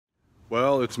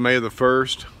Well, it's May the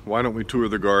 1st. Why don't we tour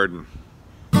the garden?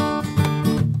 Well,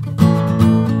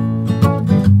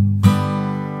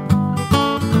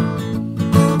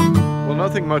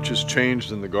 nothing much has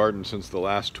changed in the garden since the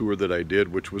last tour that I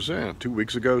did, which was 2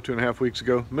 weeks ago, 2.5 weeks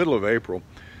ago, middle of April.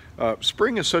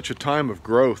 Spring is such a time of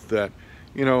growth that,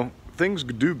 you know, things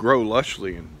do grow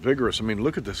lushly and vigorous. I mean,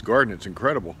 look at this garden, it's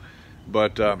incredible.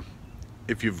 But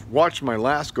if you've watched my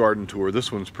last garden tour,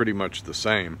 this one's pretty much the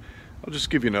same. I'll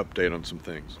just give you an update on some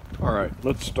things. All right,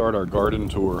 let's start our garden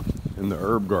tour in the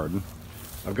herb garden.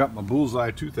 I've got my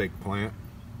bullseye toothache plant.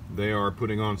 They are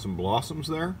putting on some blossoms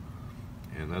there,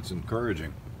 and that's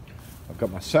encouraging. I've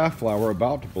got my safflower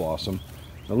about to blossom.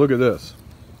 Now look at this.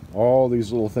 All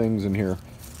these little things in here.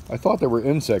 I thought they were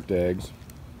insect eggs,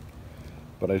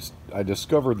 but I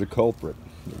discovered the culprit.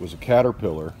 It was a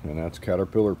caterpillar, and that's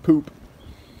caterpillar poop.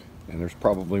 And there's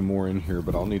probably more in here,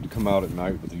 but I'll need to come out at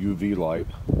night with the UV light.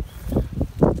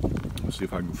 Let's see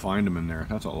if I can find them in there.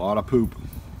 That's a lot of poop.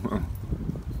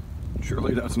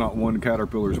 Surely that's not one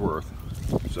caterpillar's worth.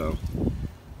 So,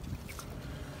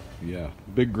 yeah,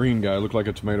 big green guy, looked like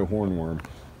a tomato hornworm.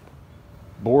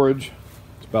 Borage,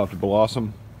 it's about to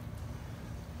blossom.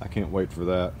 I can't wait for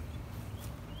that.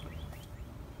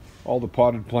 All the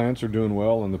potted plants are doing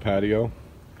well in the patio.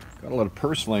 Got a lot of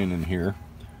purslane in here.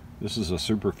 This is a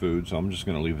superfood, so I'm just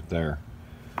going to leave it there.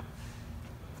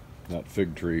 That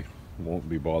fig tree won't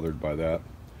be bothered by that.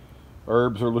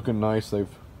 Herbs are looking nice. They've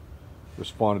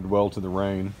responded well to the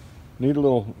rain. Need a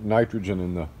little nitrogen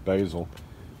in the basil.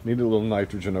 Need a little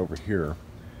nitrogen over here.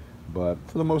 But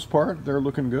for the most part, they're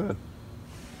looking good.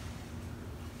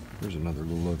 There's another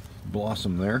little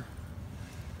blossom there.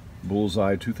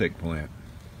 Bullseye toothache plant.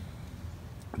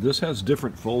 This has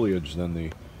different foliage than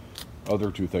the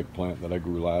other toothache plant that I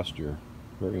grew last year.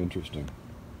 Very interesting.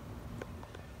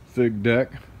 Fig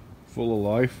deck, full of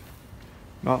life.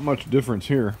 Not much difference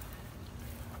here.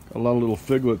 Got a lot of little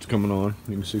figlets coming on.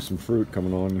 You can see some fruit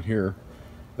coming on in here.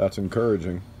 That's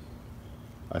encouraging.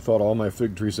 I thought all my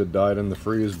fig trees had died in the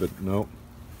freeze, but nope.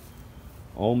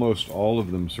 Almost all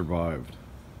of them survived,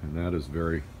 and that is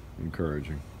very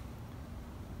encouraging.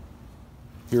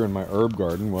 Here in my herb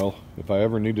garden, well, if I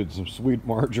ever needed some sweet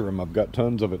marjoram, I've got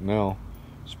tons of it now.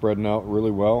 Spreading out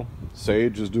really well.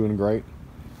 Sage is doing great.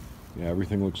 Yeah,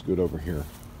 everything looks good over here.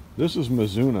 This is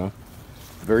Mizuna,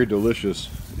 very delicious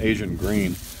Asian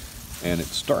green, and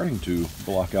it's starting to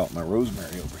block out my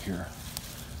rosemary over here.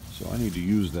 So I need to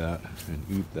use that and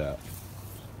eat that.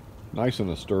 Nice in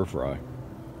a stir fry.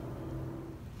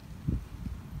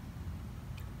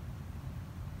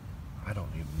 I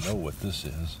don't even know what this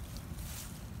is.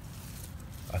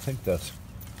 I think that's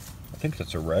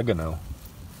oregano.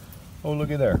 Oh,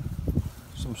 looky there.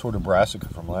 Some sort of brassica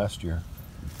from last year.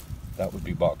 That would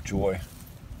be bok choy.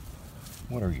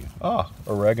 What are you? Ah,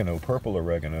 oregano, purple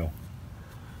oregano.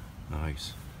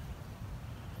 Nice.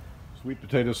 Sweet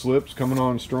potato slips coming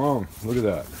on strong. Look at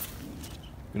that.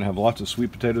 Gonna have lots of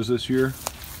sweet potatoes this year.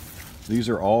 These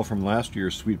are all from last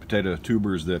year's sweet potato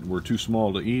tubers that were too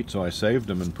small to eat, so I saved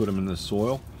them and put them in this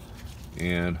soil.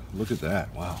 And look at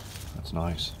that. Wow, that's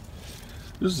nice.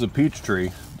 This is a peach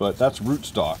tree, but that's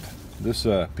rootstock. This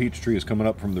peach tree is coming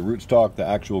up from the rootstock. The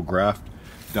actual graft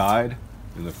died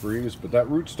in the freeze, but that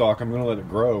rootstock, I'm going to let it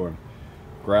grow and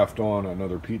graft on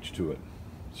another peach to it.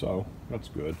 So that's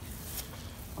good.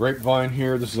 Grapevine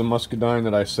here. This is a muscadine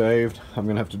that I saved. I'm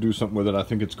going to have to do something with it. I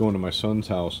think it's going to my son's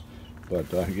house.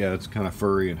 But yeah, it's kind of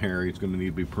furry and hairy. It's going to need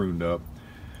to be pruned up.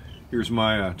 Here's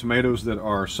my tomatoes that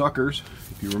are suckers.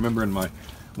 If you remember in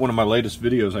one of my latest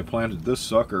videos, I planted this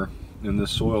sucker in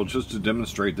this soil just to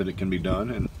demonstrate that it can be done,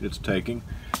 and it's taking.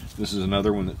 This is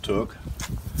another one that took.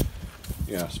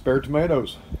 Yeah, spare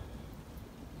tomatoes.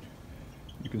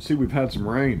 You can see we've had some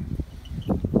rain.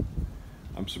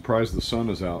 I'm surprised the sun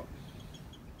is out.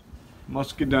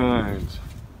 Muscadines.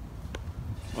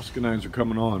 Muscadines are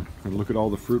coming on, and look at all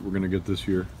the fruit we're going to get this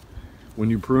year. When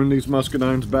you prune these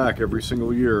muscadines back every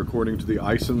single year according to the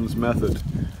Ison's method,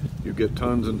 you get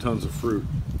tons and tons of fruit.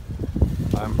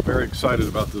 I'm very excited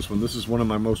about this one. This is one of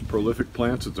my most prolific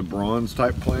plants. It's a bronze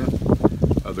type plant.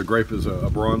 The grape is a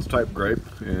bronze type grape,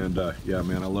 and yeah,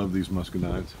 man, I love these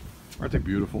muscadines. Aren't they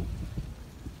beautiful?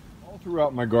 All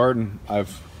throughout my garden,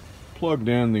 I've plugged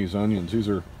in these onions. These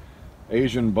are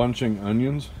Asian bunching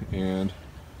onions, and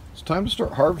it's time to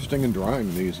start harvesting and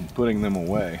drying these and putting them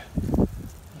away.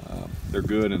 They're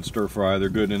good in stir fry. They're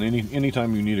good in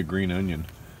anytime you need a green onion.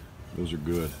 Those are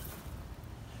good.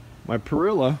 My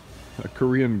perilla, a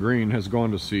Korean green, has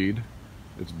gone to seed.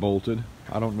 It's bolted.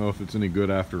 I don't know if it's any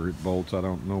good after it bolts. I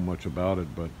don't know much about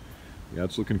it, but yeah,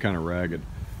 it's looking kind of ragged.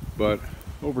 But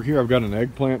over here I've got an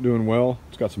eggplant doing well.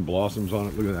 It's got some blossoms on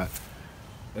it. Look at that.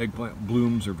 eggplant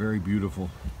blooms are very beautiful.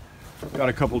 Got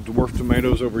a couple dwarf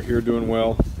tomatoes over here doing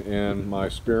well, and my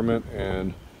spearmint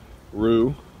and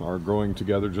rue are growing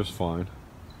together just fine.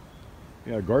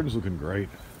 Yeah, garden's looking great.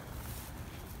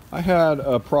 I had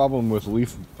a problem with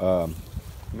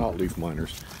not leaf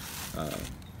miners,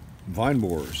 vine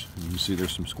borers. You can see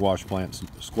there's some squash plants,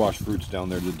 squash fruits down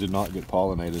there that did not get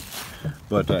pollinated.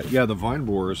 But yeah, the vine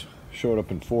borers showed up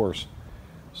in force.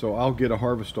 So I'll get a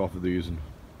harvest off of these, and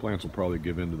plants will probably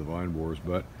give in to the vine borers.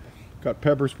 But got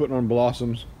peppers putting on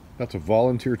blossoms. That's a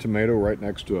volunteer tomato right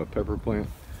next to a pepper plant.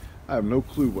 I have no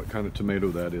clue what kind of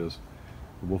tomato that is.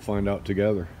 We'll find out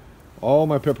together. All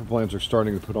my pepper plants are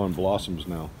starting to put on blossoms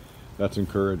now. That's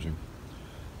encouraging.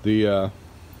 The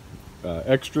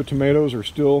extra tomatoes are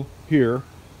still here.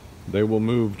 They will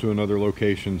move to another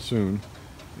location soon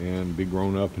and be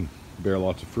grown up and bear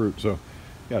lots of fruit. So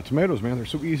yeah, tomatoes, man, they're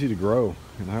so easy to grow,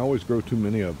 and I always grow too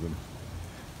many of them.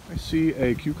 I see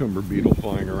a cucumber beetle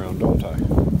flying around, don't I?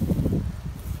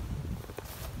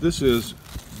 This is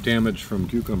damage from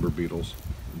cucumber beetles.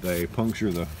 They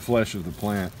puncture the flesh of the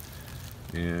plant,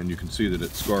 and you can see that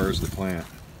it scars the plant.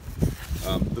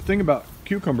 The thing about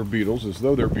cucumber beetles is,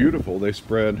 though they're beautiful, they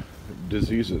spread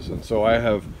diseases, and so I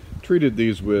have treated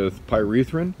these with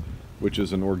pyrethrin, which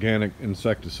is an organic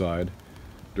insecticide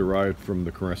derived from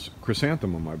the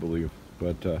chrysanthemum, I believe.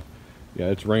 But yeah,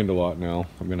 it's rained a lot now.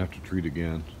 I'm gonna have to treat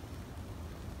again.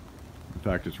 In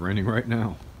fact, it's raining right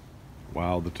now.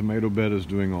 Wow, the tomato bed is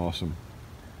doing awesome.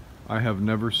 I have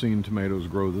never seen tomatoes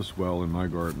grow this well in my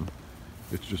garden.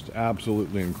 It's just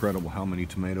absolutely incredible how many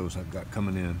tomatoes I've got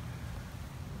coming in.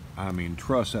 I mean,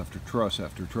 truss after truss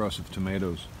after truss of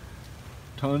tomatoes.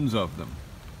 Tons of them.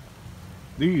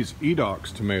 These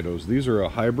Edox tomatoes, these are a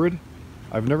hybrid.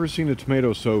 I've never seen a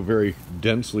tomato so very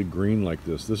densely green like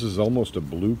this. This is almost a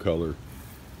blue color.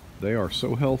 They are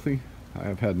so healthy. I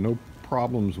have had no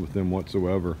problems with them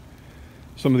whatsoever.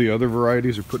 Some of the other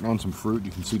varieties are putting on some fruit,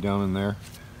 you can see down in there.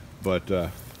 But they're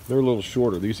a little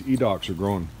shorter. These Edox are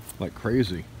growing like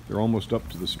crazy. They're almost up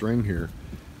to the string here.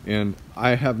 And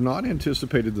I have not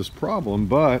anticipated this problem,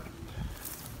 but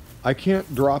I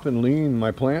can't drop and lean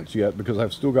my plants yet because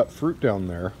I've still got fruit down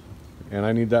there, and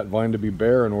I need that vine to be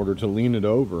bare in order to lean it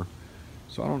over.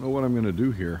 So I don't know what I'm going to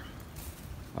do here.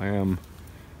 I am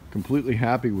completely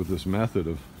happy with this method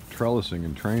of trellising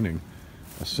and training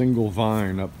a single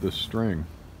vine up this string.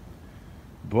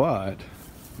 But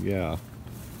yeah,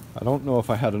 I don't know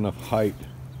if I had enough height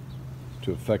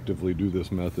to effectively do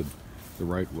this method the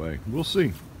right way. We'll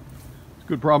see. It's a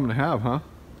good problem to have, huh?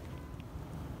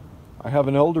 I have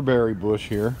an elderberry bush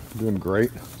here, doing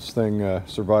great. This thing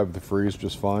survived the freeze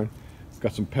just fine.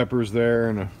 Got some peppers there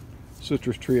and a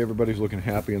citrus tree. Everybody's looking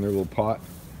happy in their little pot.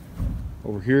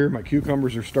 Over here, my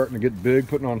cucumbers are starting to get big,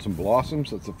 putting on some blossoms.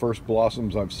 That's the first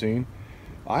blossoms I've seen.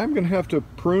 I'm going to have to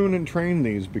prune and train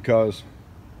these because,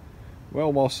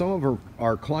 well, while some of them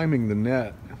are climbing the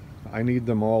net, I need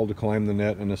them all to climb the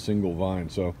net in a single vine.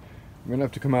 So I'm going to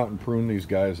have to come out and prune these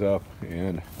guys up,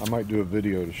 and I might do a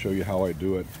video to show you how I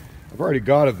do it. I've already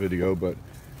got a video, but,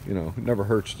 you know, it never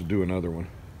hurts to do another one.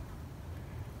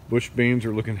 Bush beans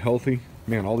are looking healthy.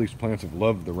 Man, all these plants have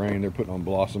loved the rain. They're putting on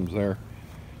blossoms there.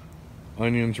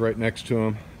 Onions right next to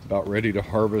them, about ready to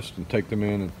harvest and take them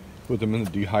in and put them in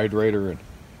the dehydrator and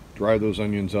dry those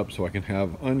onions up so I can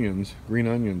have onions, green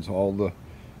onions, all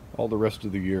the rest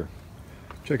of the year.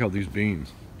 Check out these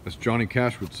beans. As Johnny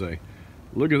Cash would say,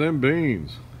 look at them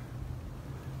beans.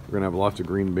 We're gonna have lots of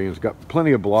green beans. Got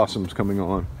plenty of blossoms coming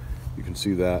on. You can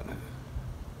see that.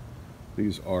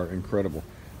 These are incredible.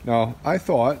 Now, I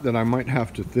thought that I might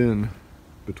have to thin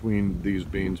between these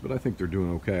beans, but I think they're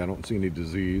doing okay. I don't see any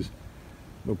disease.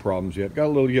 No problems yet. Got a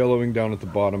little yellowing down at the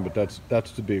bottom, but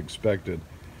that's to be expected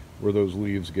where those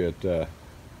leaves get, you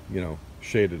know,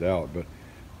 shaded out. But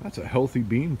that's a healthy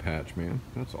bean patch, man.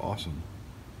 That's awesome.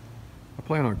 I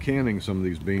plan on canning some of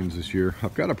these beans this year.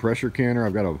 I've got a pressure canner.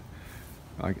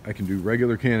 I can do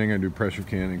regular canning. I do pressure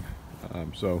canning.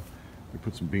 So we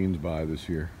put some beans by this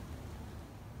year.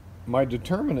 My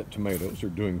determinate tomatoes are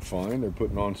doing fine. They're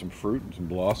putting on some fruit and some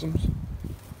blossoms.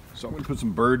 So I'm going to put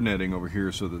some bird netting over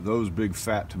here so that those big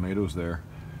fat tomatoes there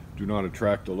do not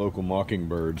attract the local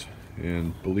mockingbirds.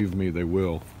 And believe me, they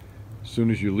will. As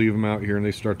soon as you leave them out here and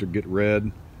they start to get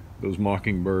red, those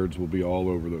mockingbirds will be all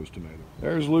over those tomatoes.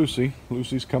 There's Lucy.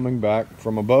 Lucy's coming back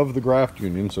from above the graft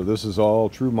union, so this is all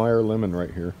true Meyer lemon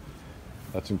right here.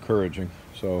 That's encouraging.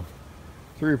 So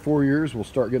 3 or 4 years, we'll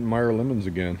start getting Meyer lemons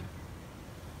again.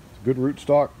 It's a good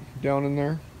rootstock down in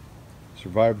there.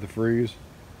 Survived the freeze.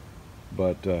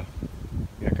 But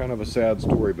yeah, kind of a sad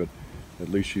story, but at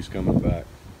least she's coming back.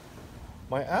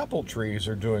 My apple trees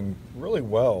are doing really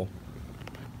well.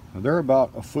 They're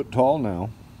about a foot tall now,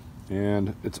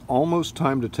 and it's almost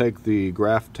time to take the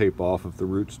graft tape off of the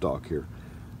rootstock here.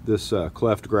 This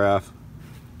cleft graft,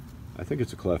 I think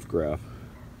it's a cleft graft.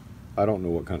 I don't know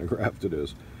what kind of graft it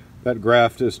is. That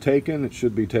graft is taken, it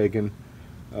should be taken,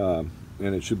 and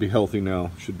it should be healthy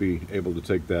now. Should be able to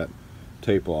take that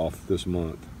tape off this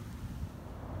month.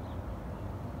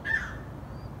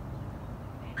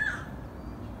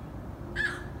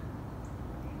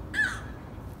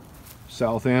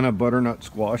 South Anna butternut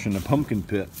squash in the pumpkin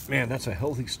pit. Man, that's a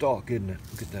healthy stalk, isn't it?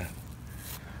 Look at that.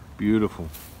 Beautiful.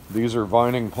 These are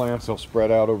vining plants. They'll spread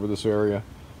out over this area,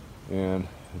 and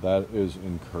that is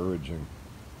encouraging.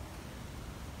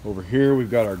 Over here we've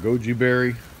got our goji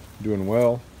berry doing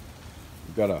well.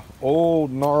 We've got an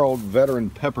old gnarled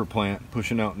veteran pepper plant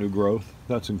pushing out new growth.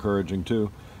 That's encouraging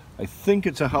too. I think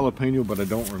it's a jalapeno, but I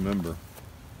don't remember.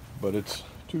 But it's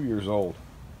 2 years old.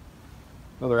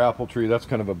 Another apple tree. That's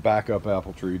kind of a backup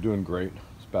apple tree, doing great.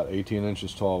 It's about 18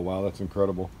 inches tall. Wow, that's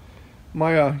incredible.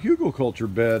 My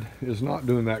hugelkultur bed is not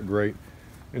doing that great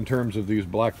in terms of these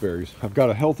blackberries. I've got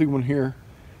a healthy one here,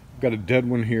 I've got a dead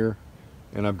one here,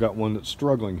 and I've got one that's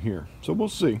struggling here. So we'll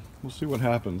see. We'll see what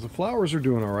happens. The flowers are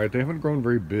doing all right. They haven't grown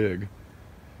very big,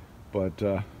 but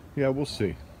yeah, we'll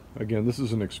see. Again, this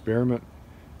is an experiment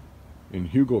in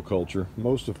hugelkultur.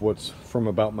 Most of what's from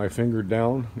about my finger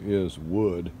down is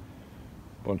wood.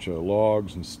 Bunch of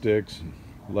logs and sticks and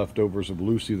leftovers of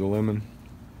Lucy the lemon.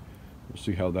 We'll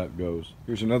see how that goes.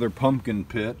 Here's another pumpkin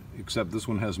pit, except this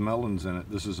one has melons in it.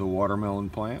 This is a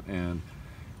watermelon plant, and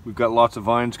we've got lots of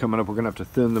vines coming up. We're gonna have to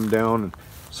thin them down and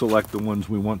select the ones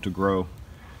we want to grow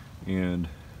and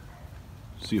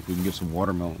see if we can get some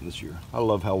watermelon this year. I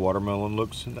love how watermelon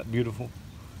looks. Isn't that beautiful?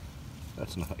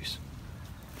 That's nice.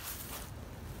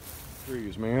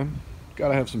 Trees, man.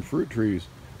 Gotta have some fruit trees.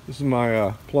 This is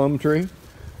my plum tree,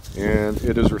 and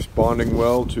it is responding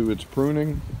well to its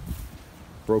pruning.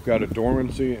 Broke out of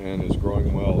dormancy and is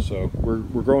growing well. So we're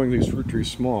growing these fruit trees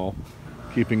small,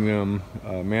 keeping them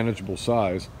manageable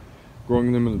size,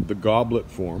 growing them in the goblet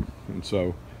form, and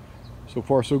so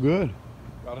far so good.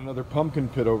 Got another pumpkin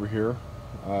pit over here.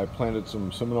 I planted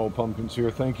some Seminole pumpkins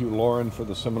here. Thank you, Lauren, for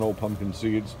the Seminole pumpkin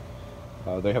seeds.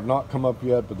 They have not come up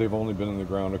yet, but they've only been in the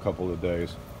ground a couple of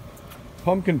days.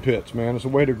 Pumpkin pits, man, is a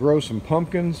way to grow some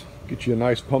pumpkins, get you a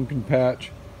nice pumpkin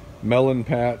patch, melon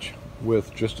patch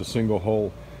with just a single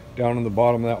hole. Down in the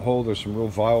bottom of that hole, there's some real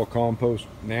vile compost,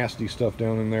 nasty stuff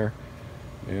down in there.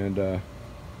 And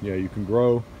yeah, you can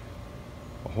grow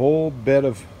a whole bed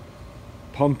of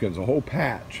pumpkins, a whole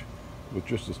patch with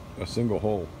just a single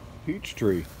hole. Peach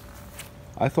tree.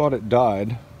 I thought it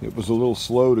died. It was a little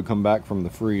slow to come back from the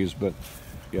freeze, but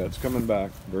yeah, it's coming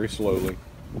back very slowly.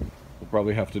 We'll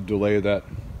probably have to delay that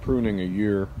pruning a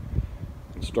year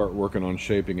and start working on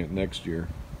shaping it next year.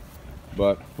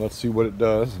 But let's see what it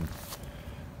does and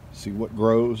see what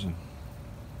grows, and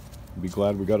be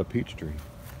glad we got a peach tree.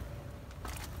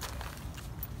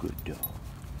 Good dog.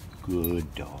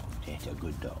 Good dog. That's a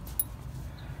good dog.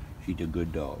 She's a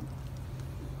good dog.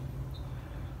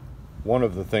 One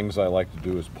of the things I like to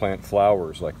do is plant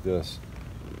flowers like this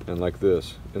and like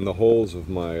this in the holes of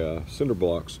my cinder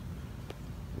blocks.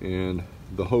 And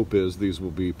the hope is these will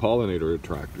be pollinator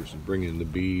attractors and bring in the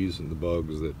bees and the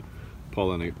bugs that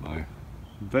pollinate my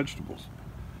vegetables.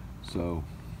 So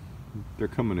they're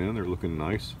coming in, they're looking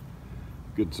nice.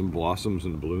 Getting some blossoms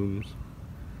and blooms.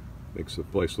 Makes the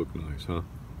place look nice, huh?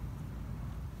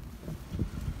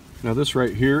 Now this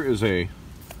right here is a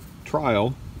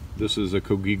trial. This is a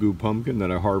Kogigu pumpkin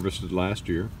that I harvested last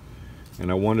year,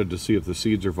 and I wanted to see if the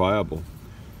seeds are viable.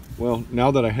 Well, now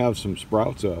that I have some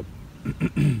sprouts up,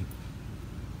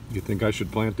 you think I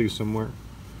should plant these somewhere?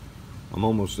 I'm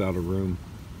almost out of room.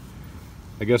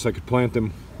 I guess I could plant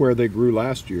them where they grew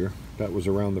last year. That was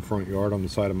around the front yard on the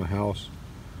side of my house.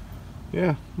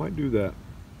 Yeah, might do that.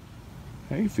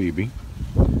 Hey, Phoebe.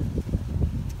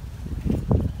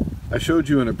 I showed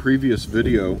you in a previous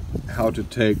video how to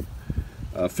take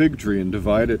a fig tree and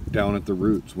divide it down at the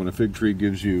roots. When a fig tree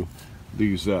gives you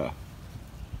this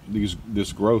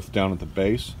growth down at the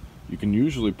base, you can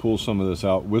usually pull some of this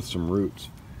out with some roots.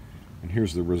 And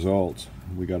here's the results.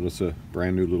 We got us a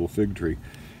brand new little fig tree.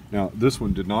 Now this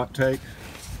one did not take.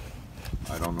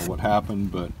 I don't know what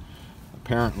happened, but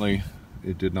apparently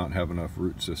it did not have enough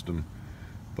root system.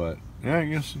 But yeah, I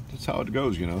guess that's how it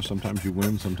goes, you know. Sometimes you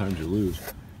win, sometimes you lose.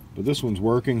 But this one's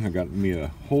working. I got me a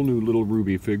whole new little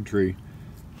ruby fig tree.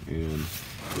 And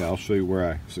yeah, I'll show you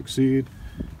where I succeed,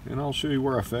 and I'll show you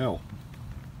where I fail.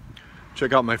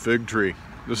 Check out my fig tree.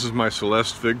 This is my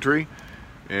Celeste fig tree,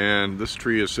 and this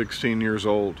tree is 16 years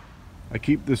old. I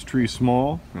keep this tree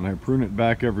small, and I prune it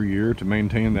back every year to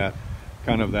maintain that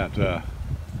kind of that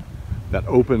that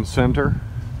open center.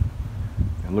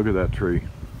 And look at that tree.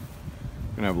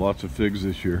 Gonna have lots of figs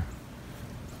this year.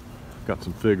 Got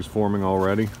some figs forming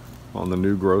already on the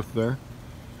new growth there.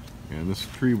 And this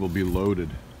tree will be loaded.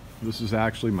 This is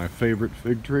actually my favorite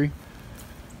fig tree.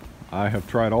 I have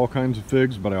tried all kinds of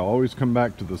figs, but I always come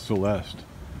back to the Celeste.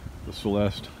 The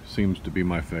Celeste seems to be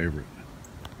my favorite.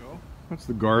 That's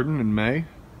the garden in May.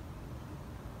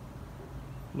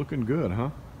 Looking good, huh?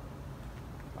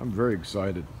 I'm very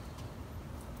excited.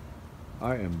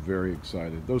 I am very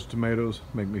excited. Those tomatoes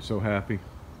make me so happy.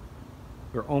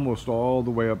 They're almost all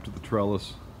the way up to the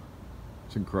trellis.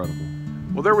 It's incredible.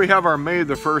 Well, there we have our May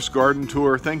the 1st garden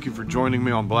tour. Thank you for joining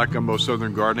me on Black Gumbo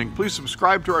Southern Gardening. Please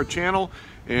subscribe to our channel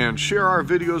and share our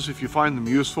videos if you find them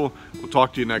useful. We'll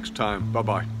talk to you next time.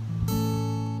 Bye-bye.